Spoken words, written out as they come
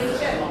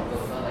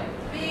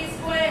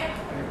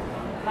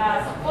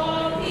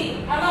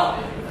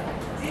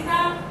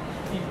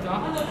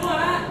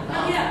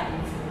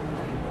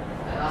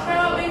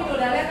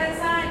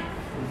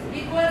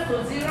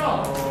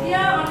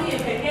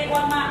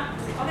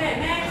Okay,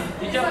 next.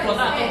 Teacher,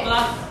 product of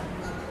class.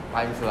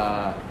 Times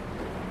lah.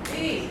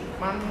 B.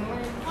 Find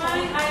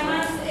I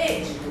minus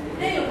H.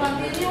 Then you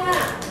continue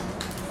lah.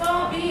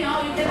 So B, you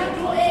cannot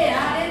do A.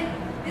 Then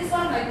this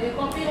one like you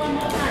copy one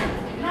more time.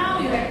 Now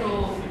you have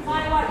to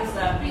find what is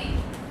the P.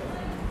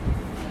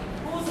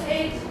 Whose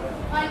H?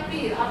 Find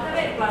P. After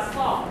that plus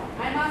 4.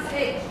 I minus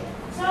H.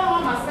 So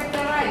one must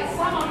factorize.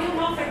 Some of you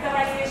know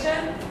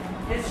factorization.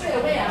 Then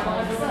straight away I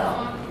will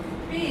answer.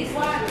 P is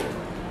what?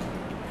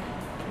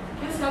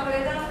 Use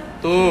calculator.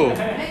 2.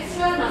 Make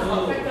sure must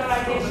have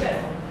factorization.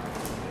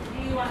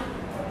 B1.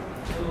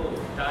 2.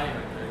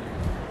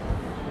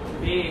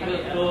 B equal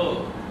to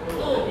 2.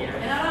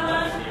 Another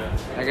one.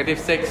 Negative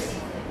 6.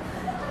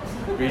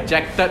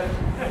 Rejected.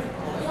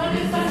 So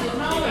this one you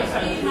know is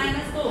P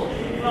minus 2.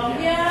 From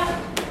here,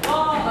 go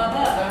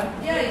above.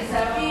 Here is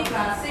P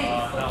plus 6.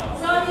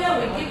 So here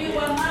we give you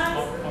 1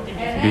 mark.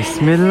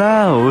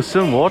 Bismillah,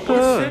 ocean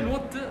water.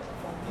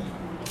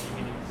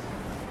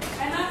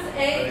 And that's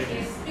H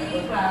is P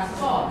plus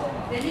 4.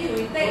 Then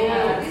we take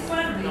this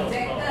one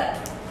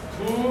rejected.